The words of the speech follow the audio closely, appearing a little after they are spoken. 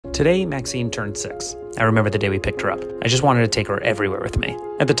Today, Maxine turned 6. I remember the day we picked her up. I just wanted to take her everywhere with me.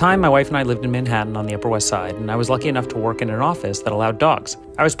 At the time, my wife and I lived in Manhattan on the Upper West Side, and I was lucky enough to work in an office that allowed dogs.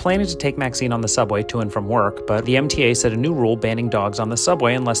 I was planning to take Maxine on the subway to and from work, but the MTA set a new rule banning dogs on the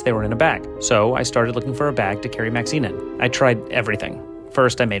subway unless they were in a bag. So I started looking for a bag to carry Maxine in. I tried everything.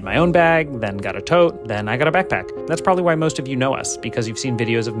 First, I made my own bag, then got a tote, then I got a backpack. That's probably why most of you know us, because you've seen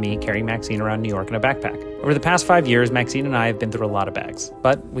videos of me carrying Maxine around New York in a backpack. Over the past 5 years, Maxine and I have been through a lot of bags,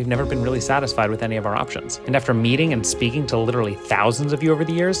 but we've never been really satisfied with any of our options. And after meeting and speaking to literally thousands of you over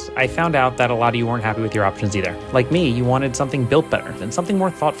the years, I found out that a lot of you weren't happy with your options either. Like me, you wanted something built better and something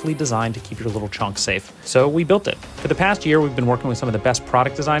more thoughtfully designed to keep your little chunks safe. So we built it. For the past year, we've been working with some of the best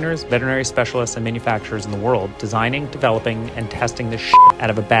product designers, veterinary specialists, and manufacturers in the world, designing, developing, and testing the shit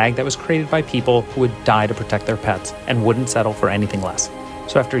out of a bag that was created by people who would die to protect their pets and wouldn't settle for anything less.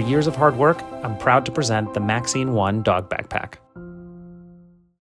 So after years of hard work, I'm proud to present the Maxine One dog backpack.